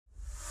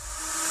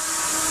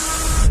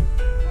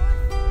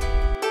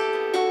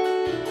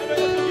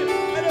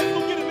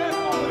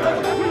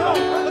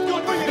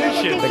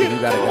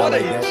you got a guy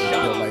like that, that's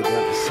built like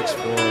that,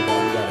 6'4", you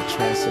got to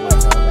transcend the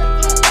time.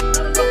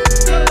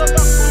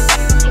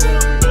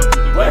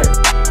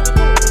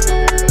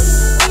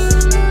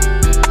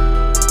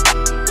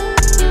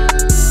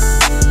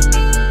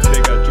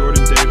 They got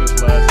Jordan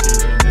Davis last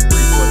season. They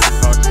bring Fletcher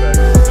Cox back to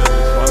the business.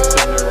 So I'm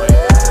sitting there like,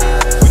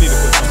 we need to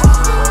put something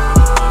to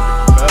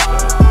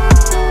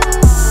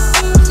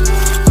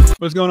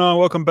What's going on?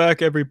 Welcome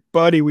back,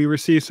 everybody. We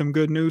received some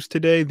good news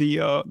today.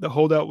 The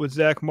holdout with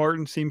Zack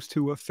Martin seems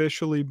to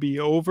officially be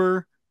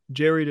over.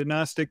 Jerry did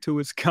not stick to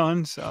his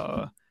guns.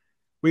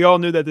 We all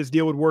knew that this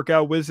deal would work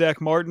out with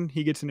Zack Martin.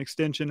 He gets an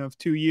extension of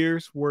 2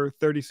 years worth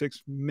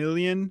 $36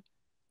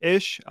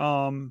 million-ish. That's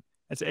an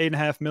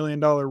 $8.5 million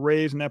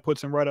raise, and that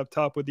puts him right up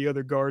top with the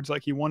other guards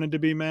like he wanted to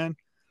be, man.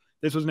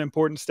 This was an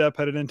important step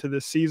headed into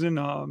this season.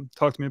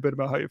 Talk to me a bit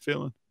about how you're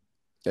feeling.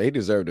 Yeah, he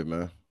deserved it,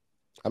 man.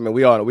 I mean,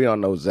 we all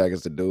know Zach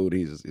is the dude.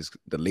 He's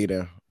the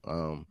leader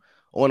on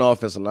the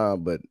offensive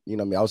line. But, you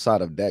know what I mean,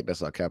 outside of Dak,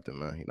 that's our captain,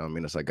 man. You know what I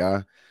mean? That's our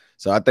guy.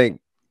 So I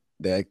think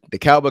the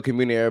Cowboy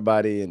community,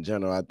 everybody in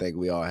general, I think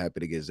we all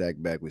happy to get Zach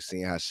back. We've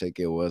seen how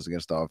shaky it was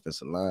against the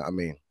offensive line. I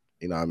mean,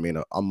 you know what I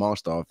mean,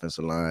 amongst the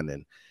offensive line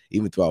and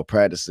even throughout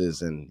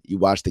practices. And you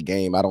watch the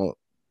game, I don't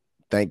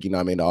think, you know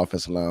what I mean, the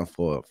offensive line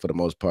for the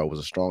most part was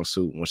a strong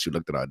suit once you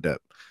looked at our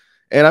depth.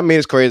 And I mean,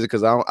 it's crazy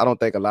because I don't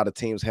think a lot of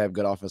teams have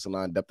good offensive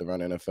line depth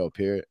around the NFL,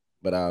 period.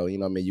 But, you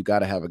know what I mean, you got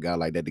to have a guy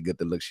like that to get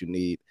the looks you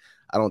need.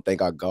 I don't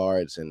think our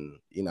guards and,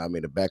 you know what I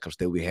mean, the backups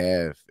that we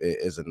have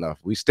is enough.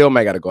 We still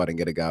may got to go out and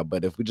get a guy.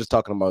 But if we're just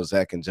talking about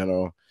Zach in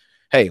general,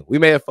 hey, we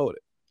may have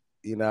folded.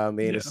 You know what I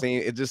mean? Yeah.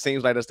 It just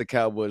seems like that's the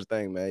Cowboys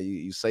thing, man.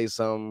 You say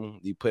something,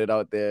 you put it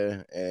out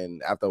there,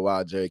 and after a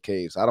while, Jerry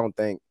caves. I don't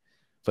think,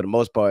 for the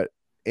most part,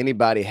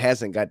 anybody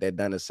hasn't got that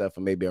done except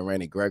for maybe a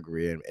Randy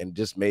Gregory, and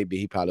just maybe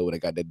he probably would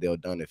have got that deal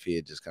done if he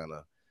had just kind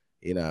of,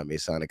 you know what I mean,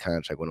 signed a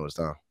contract when it was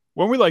time.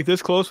 Weren't we like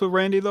this close with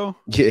Randy, though?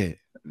 Yeah.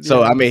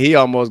 So, I mean, he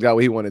almost got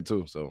what he wanted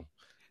to. So,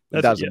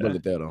 that's a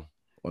bullet there, though.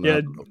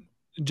 Yeah,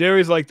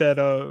 Jerry's like that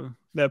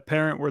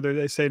parent where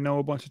they say no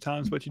a bunch of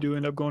times, but you do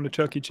end up going to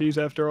Chuck E. Cheese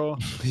after all.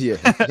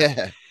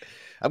 Yeah.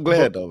 I'm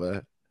glad, though,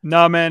 man.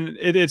 Nah, man,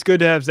 it's good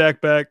to have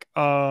Zach back.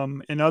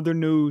 In other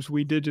news,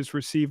 we did just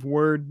receive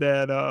word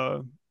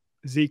that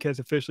Zeke has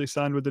officially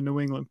signed with the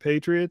New England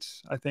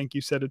Patriots. I think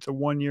you said it's a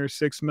 1-year,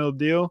 $6 million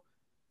deal.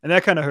 And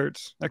that kind of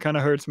hurts. That kind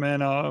of hurts,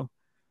 man.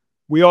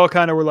 We all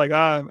kind of were like,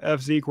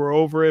 F Zeke, we're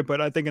over it. But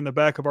I think in the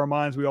back of our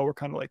minds, we all were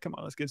kind of like, come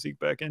on, let's get Zeke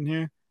back in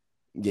here.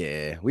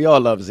 Yeah, we all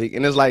love Zeke.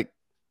 And it's like,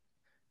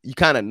 you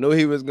kind of knew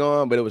he was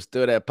gone, but it was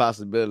still that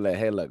possibility that,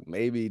 hey, look,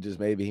 maybe, just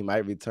maybe he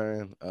might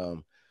return.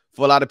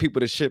 For a lot of people,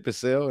 the ship is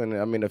sailed. And,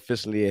 I mean,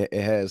 officially it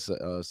has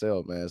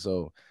sailed, man.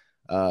 So,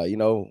 you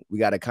know, we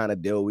got to kind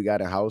of deal. We got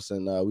in house,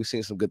 and we've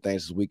seen some good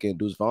things this weekend.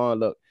 Deuce Vaughn,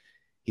 look,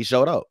 he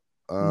showed up.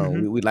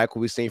 We like what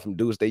we've seen from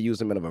Deuce. They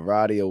use him in a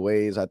variety of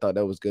ways. I thought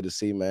that was good to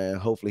see, man.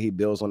 Hopefully he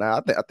builds on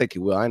that. I think he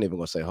will. I ain't even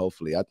gonna say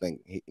hopefully. I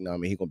think you know what I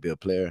mean, he's gonna be a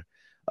player.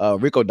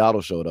 Rico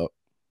Dowdle showed up.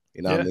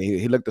 You know what I mean?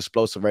 He looked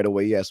explosive right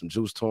away. He had some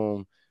juice to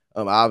him.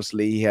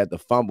 Obviously he had the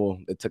fumble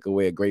that took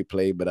away a great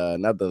play, but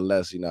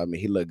nevertheless, you know what I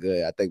mean, he looked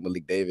good. I think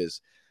Malik Davis,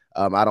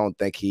 I don't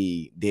think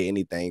he did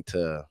anything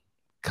to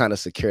kind of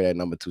secure that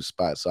number 2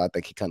 spot. So I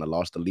think he kind of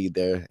lost the lead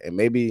there. And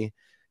maybe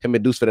him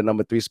and Deuce for the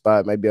number 3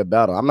 spot might be a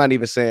battle. I'm not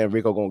even saying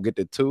Rico gonna get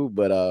the 2,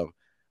 but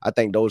I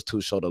think those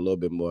two showed a little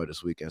bit more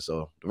this weekend.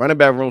 So the running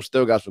back room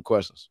still got some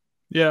questions.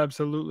 Yeah,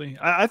 absolutely.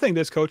 I think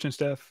this coaching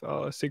staff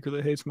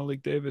secretly hates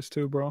Malik Davis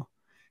too, bro.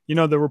 You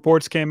know, the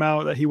reports came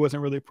out that he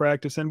wasn't really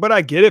practicing, but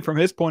I get it from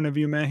his point of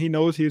view, man. He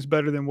knows he was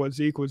better than what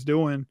Zeke was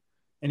doing,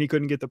 and he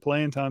couldn't get the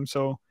playing time.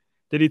 So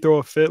did he throw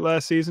a fit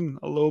last season?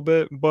 A little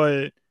bit,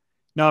 but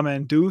nah,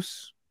 man,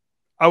 Deuce.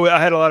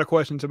 I had a lot of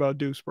questions about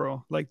Deuce,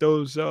 bro. Like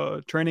those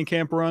training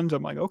camp runs,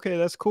 I'm like, okay,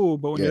 that's cool.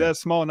 But when you're that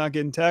small, not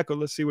getting tackled,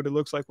 let's see what it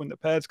looks like when the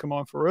pads come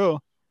on for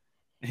real.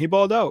 And he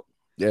balled out.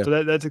 Yeah.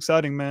 So that's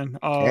exciting, man.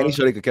 And he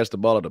showed he could catch the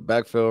ball at the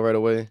backfield right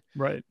away.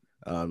 Right.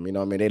 You know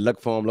what I mean? They look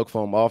for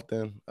him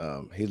often.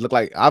 He looked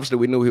like, obviously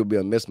we knew he would be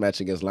a mismatch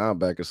against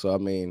linebackers. So, I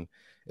mean,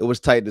 it was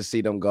tight to see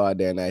them go out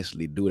there and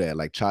actually do that,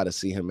 like try to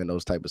see him in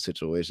those type of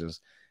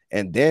situations.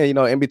 And then, you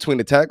know, in between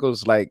the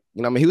tackles, like,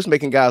 you know, I mean, he was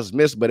making guys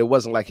miss, but it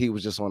wasn't like he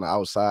was just on the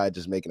outside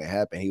just making it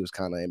happen. He was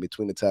kind of in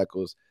between the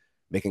tackles,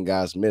 making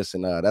guys miss.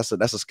 And that's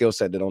a skill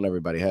set that don't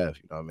everybody have.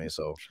 You know what I mean?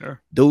 So,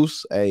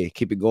 Deuce, hey,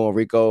 keep it going.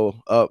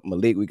 Rico, up.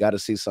 Malik, we got to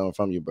see something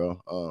from you,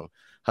 bro.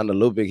 Hunter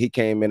Lubick, he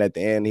came in at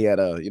the end. He had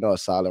a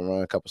solid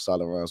run, a couple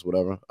solid runs,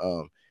 whatever.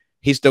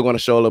 He's still going to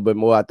show a little bit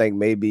more. I think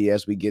maybe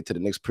as we get to the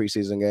next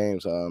preseason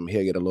games,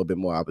 he'll get a little bit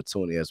more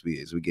opportunity as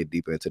we get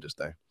deeper into this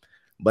thing.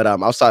 But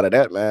outside of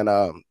that, man,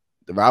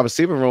 the wide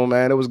receiver room,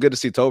 man, it was good to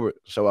see Tolbert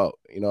show out.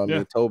 You know what I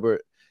mean? Tolbert,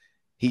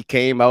 he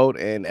came out,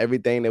 and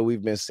everything that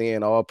we've been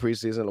seeing all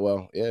preseason,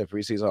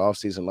 preseason,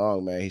 offseason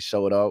long, man, he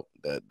showed up.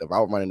 The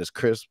route running is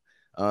crisp,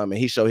 and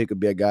he showed he could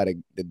be a guy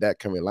that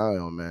can rely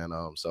on, man.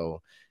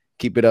 So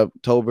keep it up,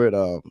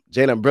 Tolbert.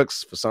 Jalen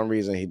Brooks, for some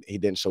reason, he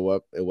didn't show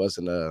up. It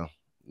wasn't a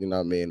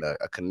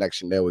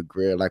connection there with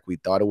Greer like we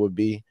thought it would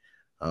be.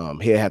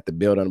 He'll have to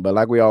build on it. But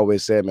like we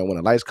always said, man, when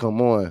the lights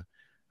come on,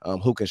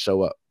 who can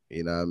show up?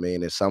 You know what I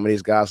mean? And some of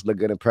these guys look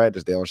good in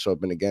practice, they don't show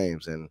up in the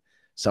games. And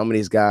some of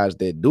these guys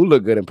that do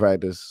look good in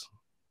practice,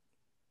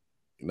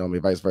 you know what I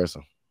mean, vice versa.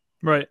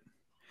 Right.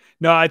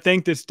 No, I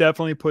think this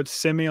definitely puts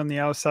Simi on the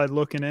outside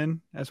looking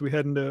in as we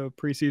head into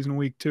preseason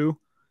week 2.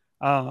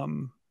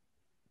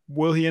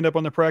 Will he end up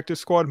on the practice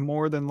squad?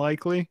 More than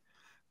likely.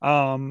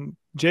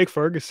 Jake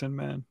Ferguson,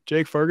 man.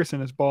 Jake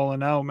Ferguson is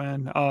balling out,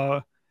 man.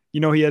 You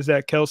know, he has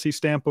that Kelsey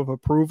stamp of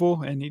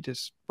approval, and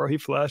he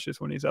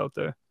flashes when he's out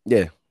there.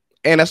 Yeah.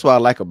 And that's what I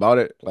like about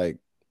it. Like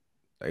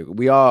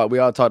we all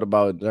talked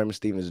about Jeremy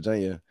Stevens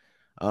Jr.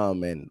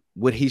 And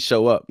would he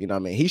show up? You know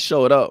what I mean? He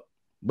showed up,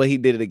 but he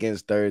did it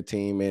against third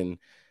team, and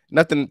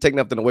take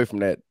nothing away from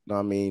that. You know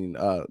what I mean?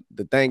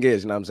 The thing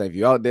is, you know what I'm saying, if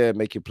you're out there,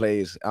 make your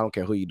plays, I don't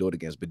care who you do it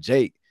against. But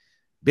Jake,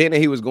 being that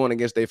he was going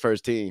against their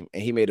first team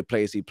and he made the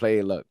plays he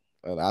played, look,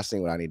 I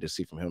seen what I need to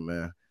see from him,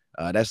 man.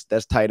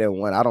 That's tight end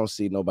one. I don't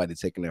see nobody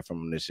taking that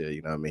from him this year.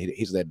 You know what I mean?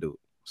 He's that dude.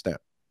 Stamp.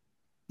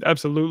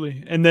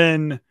 Absolutely. And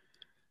then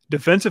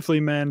defensively,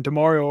 man,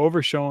 Demario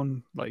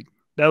Overshown, like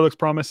that looks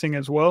promising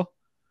as well.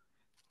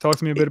 Talk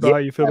to me a bit about how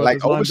you feel about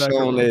this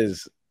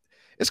linebacker.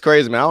 It's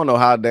crazy, man. I don't know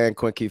how Dan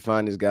Quinn keep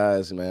finding these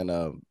guys, man.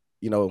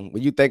 You know,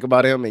 when you think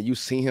about him and you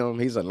see him,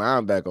 he's a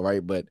linebacker,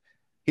 right? But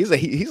he's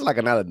like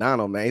another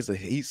Dino, man.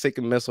 He's sick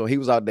and missile. He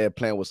was out there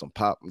playing with some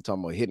pop. I'm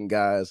talking about hitting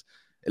guys.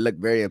 It looked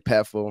very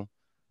impactful.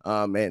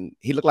 And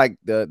he looked like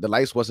the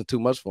lights wasn't too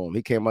much for him.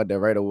 He came out there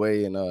right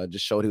away and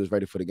just showed he was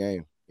ready for the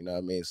game. You know what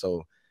I mean?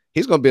 So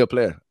he's gonna be a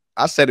player.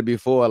 I said it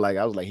before, like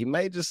I was like, he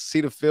may just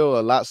see the field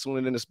a lot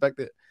sooner than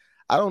expected.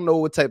 I don't know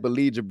what type of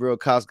lead Jabril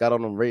Cox got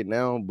on him right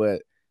now,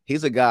 but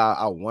he's a guy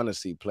I want to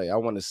see play. I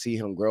want to see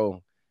him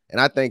grow. And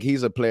I think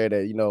he's a player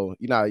that,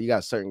 you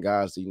got certain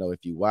guys that,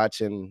 if you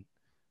watching,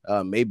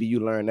 maybe you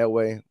learn that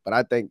way. But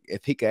I think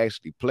if he could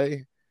actually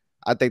play,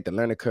 I think the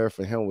learning curve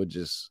for him would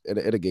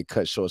it'll get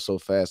cut short so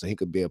fast, and he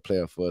could be a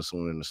player for us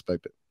sooner than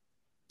expected.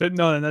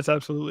 No, and that's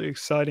absolutely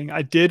exciting.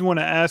 I did want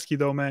to ask you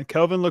though, man.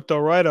 Kelvin looked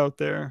all right out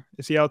there.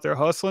 Is he out there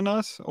hustling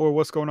us, or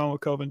what's going on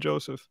with Kelvin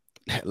Joseph?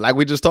 Like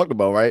we just talked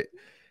about, right?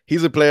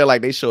 He's a player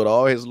like they showed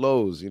all his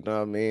lows, you know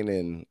what I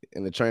mean,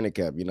 in the training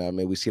camp, you know what I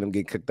mean? We seen him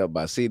get cooked up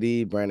by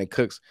CD, Brandon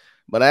Cooks.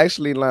 But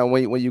actually, like,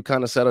 when you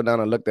kind of settle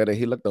down and looked at it,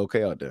 he looked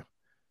okay out there.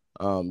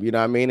 You know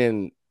what I mean?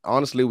 And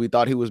honestly, we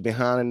thought he was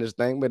behind in this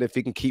thing, but if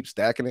he can keep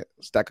stacking it,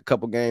 stack a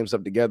couple games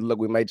up together, look,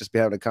 we might just be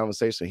having a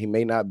conversation. He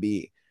may not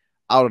be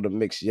out of the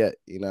mix yet,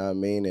 you know what I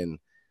mean? And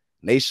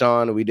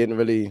Nashawn, we didn't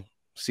really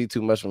see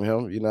too much from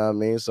him, you know what I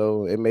mean?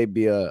 So it may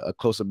be a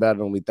closer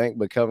battle than we think,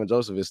 but Kelvin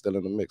Joseph is still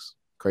in the mix.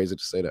 Crazy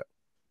to say that.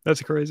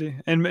 That's crazy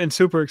and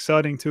super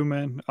exciting too,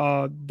 man.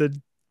 The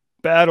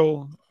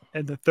battle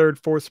at the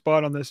 3rd, 4th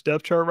spot on this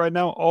depth chart right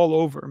now, all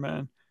over,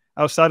 man.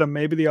 Outside of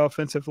maybe the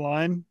offensive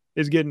line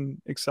is getting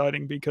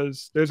exciting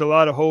because there's a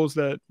lot of holes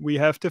that we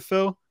have to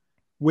fill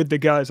with the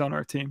guys on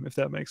our team, if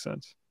that makes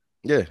sense.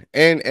 Yeah,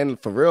 and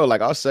for real,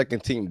 like our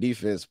second team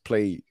defense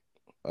played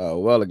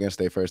well against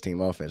their first team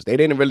offense. They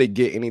didn't really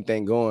get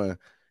anything going.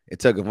 It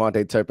took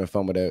Avonte Turpin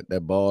fumble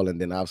that ball, and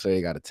then obviously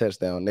they got a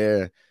touchdown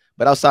there.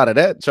 But outside of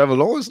that, Trevor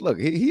Lawrence, look,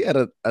 he had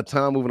a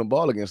time moving the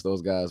ball against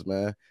those guys,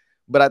 man.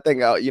 But I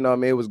think, you know what I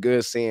mean, it was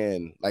good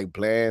seeing, like,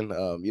 Bland,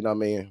 you know what I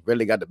mean,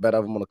 really got the better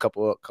of him on a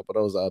couple of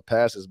those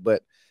passes.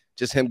 But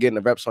just him getting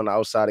the reps on the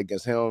outside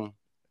against him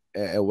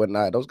and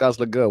whatnot, those guys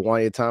look good.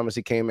 Wanya Thomas,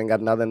 he came in, got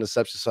another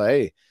interception. So,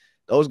 hey,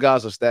 those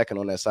guys are stacking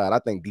on that side. I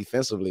think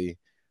defensively,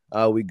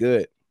 we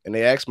good. And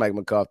they asked Mike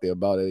McCarthy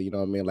about it, you know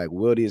what I mean, like,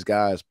 will these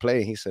guys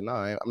play? He said, no,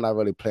 I'm not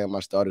really playing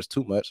my starters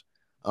too much.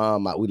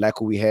 We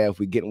like what we have.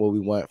 We getting what we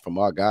want from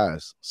our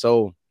guys.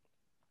 So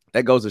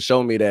that goes to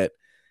show me that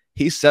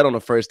he's set on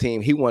the first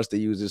team. He wants to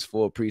use this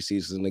full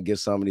preseason to get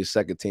some of these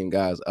second team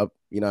guys up,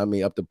 you know what I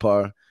mean, up to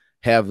par,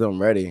 have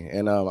them ready.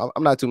 And I'm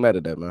not too mad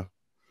at that, man.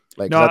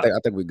 Like, no, I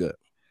think we're good.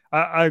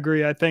 I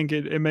agree. I think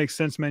it makes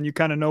sense, man. You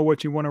kind of know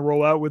what you want to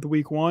roll out with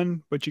week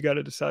 1, but you got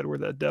to decide where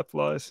that depth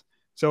lies.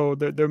 So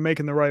they're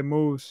making the right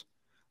moves.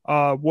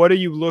 What are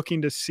you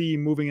looking to see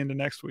moving into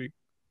next week?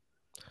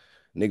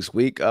 Next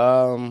week,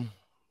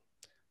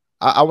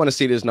 I want to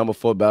see this number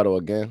 4 battle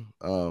again.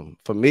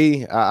 For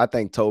me, I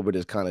think Tolbert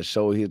is kind of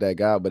showed he's that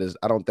guy, but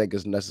I don't think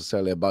it's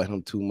necessarily about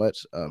him too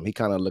much. He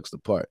kind of looks the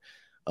part.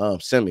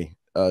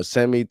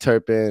 Semi,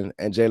 Turpin,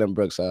 and Jalen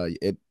Brooks.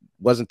 It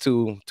wasn't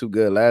too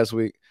good last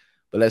week,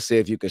 but let's see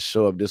if you can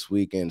show up this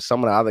week. And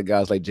some of the other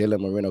guys like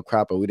Jalen Moreno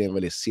Cropper, we didn't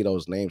really see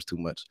those names too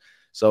much.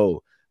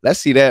 So let's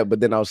see that. But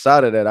then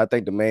outside of that, I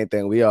think the main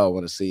thing we all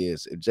want to see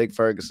is if Jake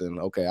Ferguson,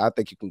 okay, I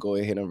think you can go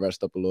ahead and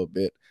rest up a little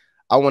bit.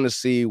 I want to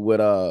see what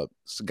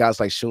guys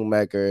like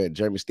Schumacher and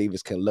Jeremy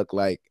Stevens can look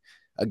like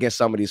against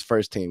some of these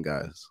first team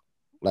guys.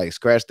 Like,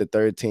 scratch the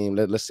third team.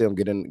 Let's see them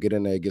get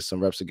in there, get some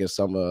reps against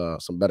some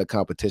better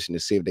competition to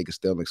see if they can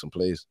still make some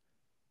plays.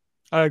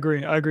 I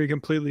agree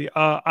completely.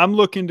 I'm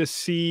looking to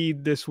see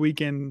this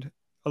weekend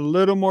a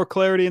little more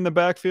clarity in the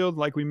backfield.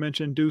 Like we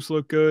mentioned, Deuce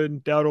looked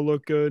good, Dowdle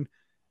looked good.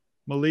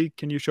 Malik,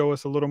 can you show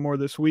us a little more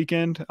this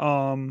weekend?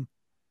 And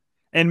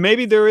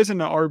maybe there isn't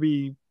an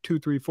RB 2,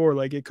 3, 4.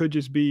 Like it could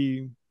just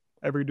be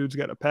every dude's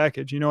got a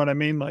package. You know what I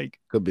mean? Like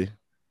Could be.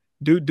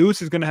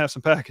 Deuce is gonna have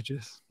some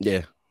packages.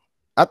 Yeah,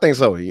 I think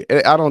so. I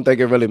don't think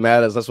it really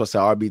matters. That's what I say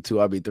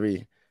RB2,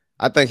 RB3.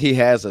 I think he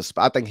has a.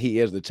 I think he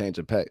is the change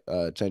of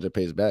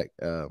pace back.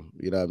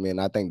 You know what I mean?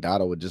 I think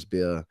Dowdle would just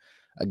be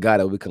a guy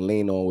that we can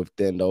lean on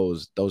within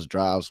those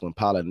drives when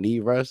Pollard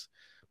need rest.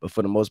 But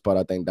for the most part,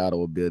 I think Dowdle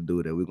will be a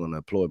dude that we're going to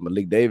employ.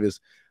 Malik Davis,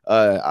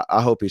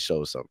 I hope he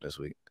shows something this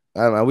week.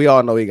 I mean, we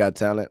all know he got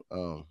talent. You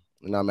know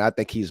what I mean? I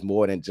think he's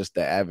more than just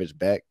the average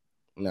back.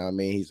 You know what I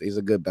mean? He's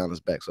a good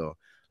balanced back. So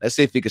let's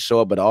see if he can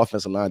show up. But the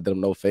offensive line did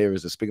him no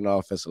favors. And speaking of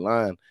offensive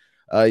line,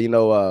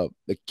 the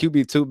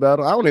QB2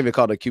 battle, I don't even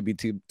call it a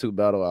QB2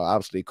 battle.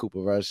 Obviously,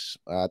 Cooper Rush,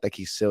 I think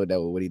he sealed that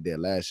with what he did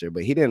last year.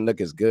 But he didn't look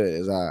as good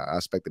as I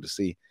expected to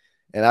see.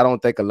 And I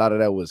don't think a lot of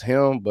that was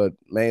him, but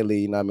mainly,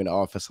 you know what I mean, the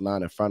offensive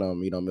line in front of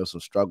him, you know, there was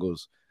some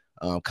struggles.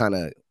 Kind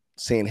of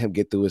seeing him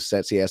get through his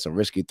sets. He had some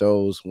risky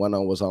throws. One of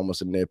them was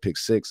almost a near pick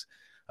 6.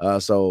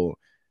 So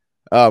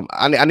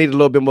I need a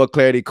little bit more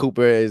clarity.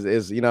 Cooper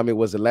is you know what I mean,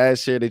 was it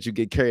last year that you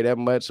get carried that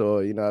much,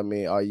 or you know what I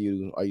mean, are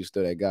you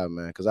still that guy,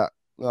 man? Because you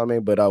know what I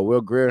mean, but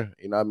Will Greer,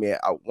 you know what I mean,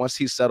 once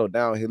he settled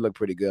down, he looked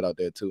pretty good out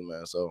there too,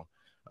 man. So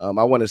I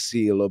want to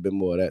see a little bit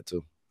more of that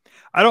too.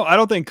 I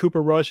don't think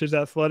Cooper Rush is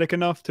athletic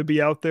enough to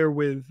be out there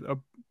with a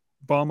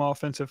bum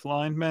offensive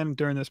line, man,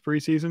 during this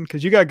preseason,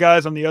 because you got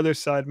guys on the other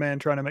side, man,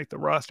 trying to make the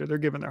roster. They're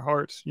giving their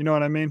hearts. You know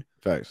what I mean?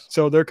 Thanks.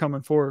 So they're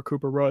coming for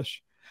Cooper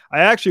Rush. I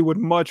actually would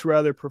much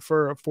rather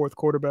prefer a 4th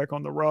quarterback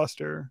on the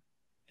roster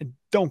and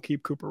don't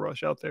keep Cooper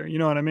Rush out there. You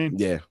know what I mean?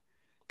 Yeah.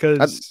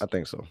 Because I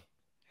think so.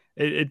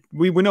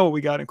 We know what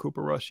we got in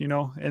Cooper Rush, you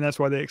know, and that's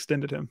why they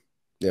extended him.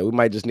 Yeah, we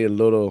might just need a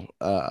little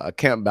a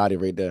camp body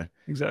right there.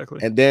 Exactly.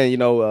 And then you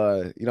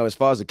know, as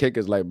far as the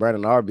kickers, like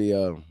Brandon Arby,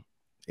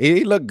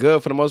 he looked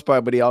good for the most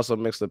part, but he also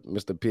missed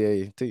the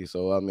PAT.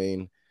 So I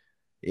mean,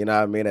 you know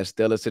what I mean, that's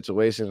still a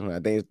situation. I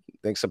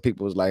think some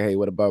people was like, hey,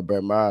 what about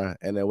Brett Maher?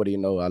 And then what do you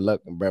know? I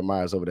look, and Brett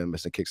Maher's over there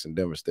missing kicks in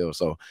Denver still.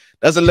 So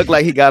doesn't look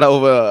like he got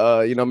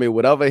over. You know what I mean?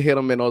 Whatever hit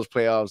him in those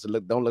playoffs,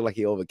 don't look like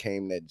he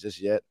overcame that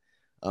just yet.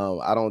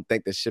 I don't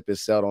think the ship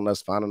is sailed on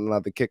us finding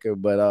another kicker,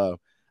 but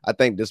I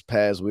think this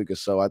past week or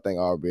so, I think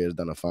Arbery has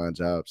done a fine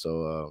job.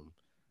 So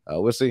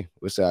we'll see.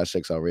 We'll see how it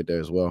shakes out right there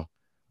as well.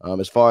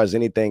 As far as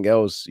anything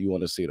else you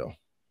want to see, though.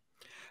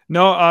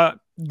 No,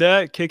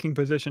 that kicking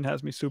position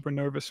has me super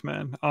nervous,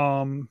 man.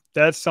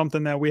 That's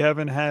something that we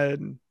haven't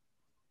had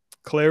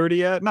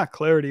clarity at. Not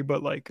clarity,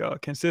 but like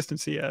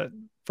consistency at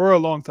for a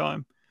long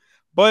time.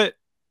 But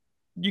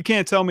you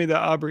can't tell me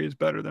that Aubrey is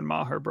better than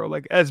Maher, bro.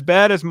 Like, as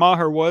bad as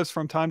Maher was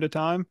from time to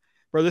time,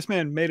 bro, this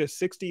man made a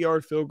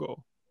 60-yard field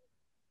goal.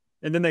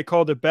 And then they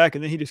called it back,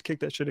 and then he just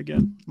kicked that shit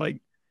again.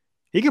 Like,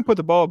 he can put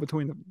the ball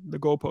between the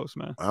goalposts,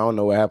 man. I don't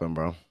know what happened,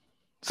 bro.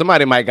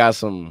 Somebody might got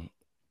some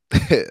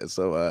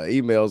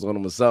emails on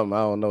him or something.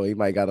 I don't know. He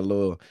might got a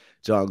little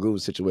John Gruden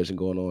situation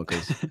going on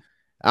because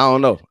I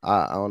don't know.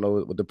 I don't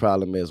know what the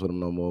problem is with him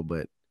no more,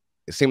 but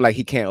it seemed like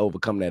he can't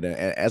overcome that. And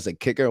as a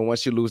kicker,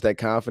 once you lose that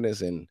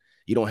confidence and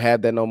you don't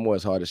have that no more,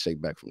 it's hard to shake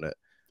back from that.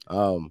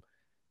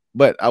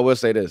 But I will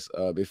say this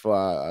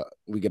before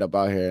we get up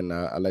out here and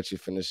I'll let you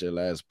finish your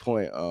last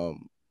point.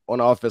 On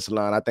the offensive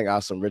line, I think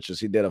Austin Richards,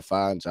 he did a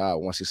fine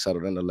job once he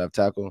settled in the left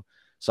tackle.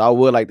 So I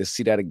would like to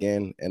see that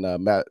again.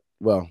 And Matt,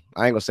 well,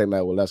 I ain't going to say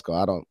Matt Waletzko.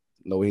 I don't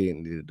know what he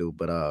needed to do.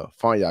 But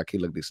Farniak, he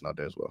looked decent out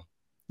there as well.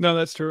 No,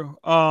 that's true.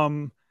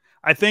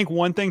 I think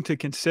one thing to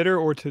consider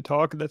or to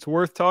talk that's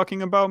worth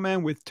talking about,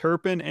 man, with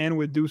Turpin and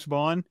with Deuce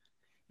Vaughn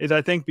is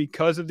I think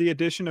because of the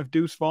addition of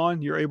Deuce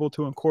Vaughn, you're able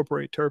to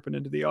incorporate Turpin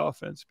into the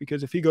offense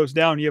because if he goes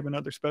down, you have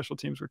another special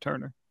teams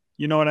returner.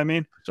 You know what I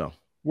mean? So,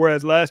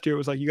 whereas last year it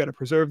was like you got to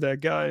preserve that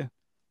guy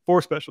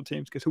for special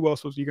teams because who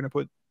else was you going to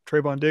put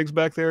Trayvon Diggs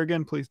back there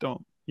again? Please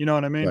don't. You know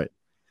what I mean? Right.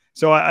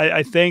 So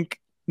I think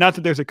not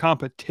that there's a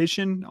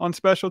competition on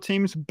special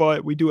teams,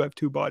 but we do have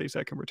two bodies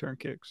that can return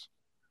kicks.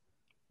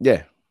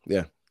 Yeah.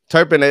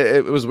 Turpin,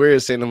 it was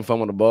weird seeing him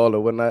fumble the ball or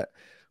whatnot.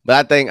 But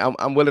I think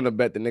I'm willing to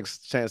bet the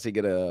next chance he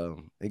gets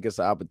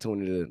the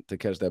opportunity to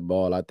catch that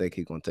ball, I think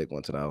he's gonna take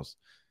one to the house.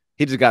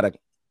 He just gotta,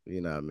 you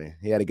know what I mean?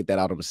 He had to get that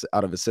out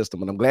of his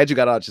system. And I'm glad you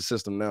got out your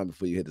system now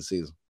before you hit the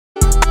season.